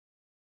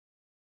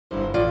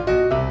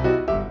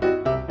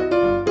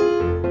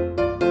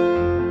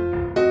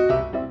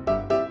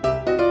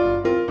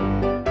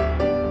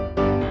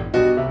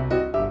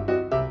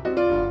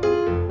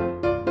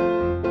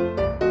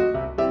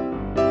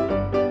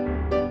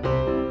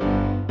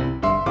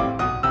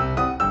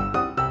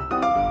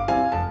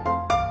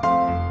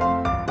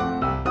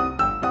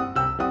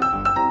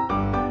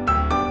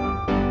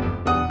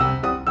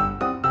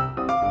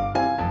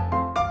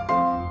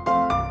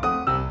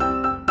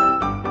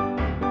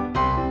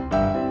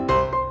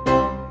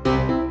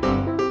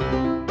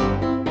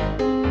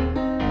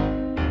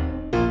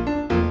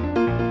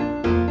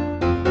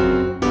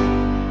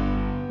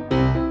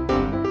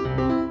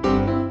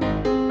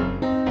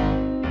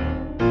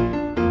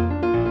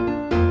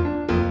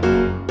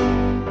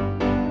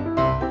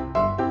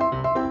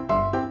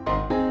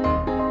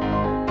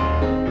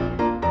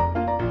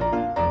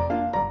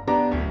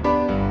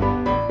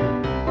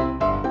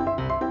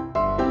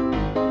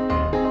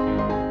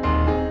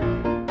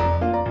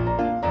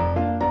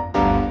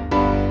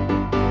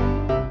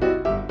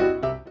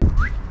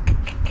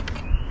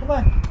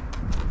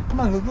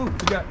on, Lulu.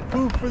 We got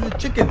food for the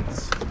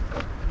chickens.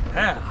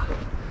 Yeah.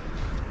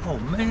 Oh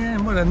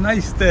man, what a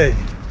nice day.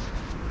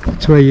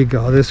 That's where you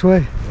go, this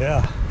way?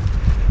 Yeah.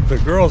 The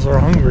girls are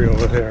hungry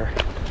over there.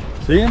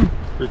 See them?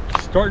 They're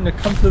starting to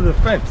come to the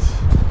fence.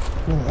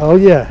 Oh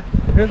yeah.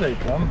 Here they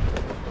come.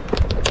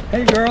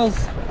 Hey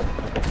girls.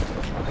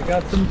 I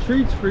got some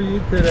treats for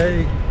you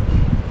today.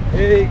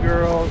 Hey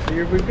girls,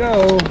 here we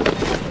go.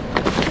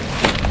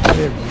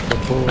 Here we can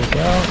pull this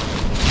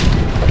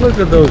out. Look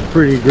at those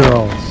pretty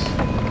girls.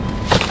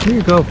 Here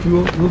you go, a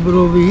little bit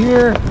over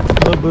here, a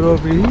little bit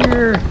over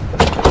here.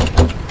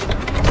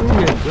 There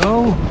you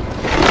go.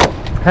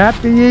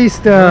 Happy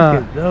Easter!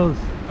 Look at those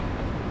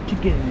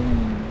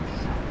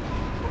chickens.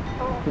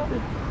 Look at the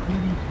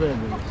pretty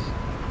feathers.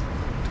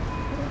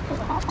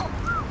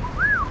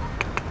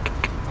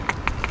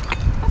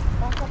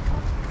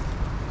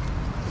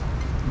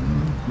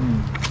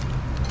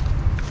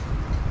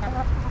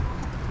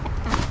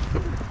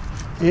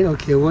 They don't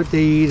care what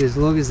they eat as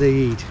long as they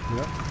eat.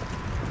 Yep,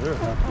 they're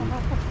happy.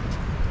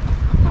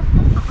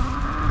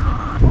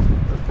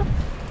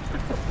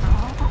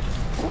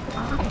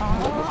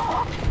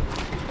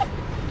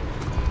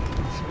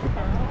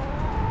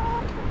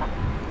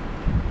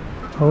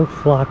 Whole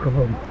flock of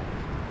them.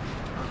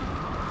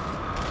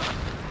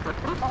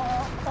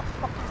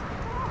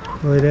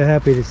 Boy, they're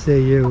happy to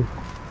see you.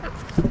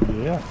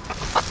 Yeah.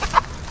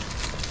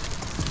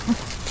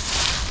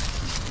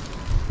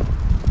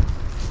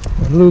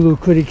 Lulu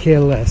couldn't care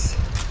less.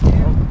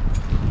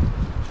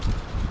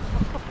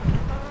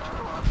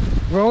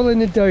 Roll in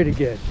the dirt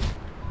again.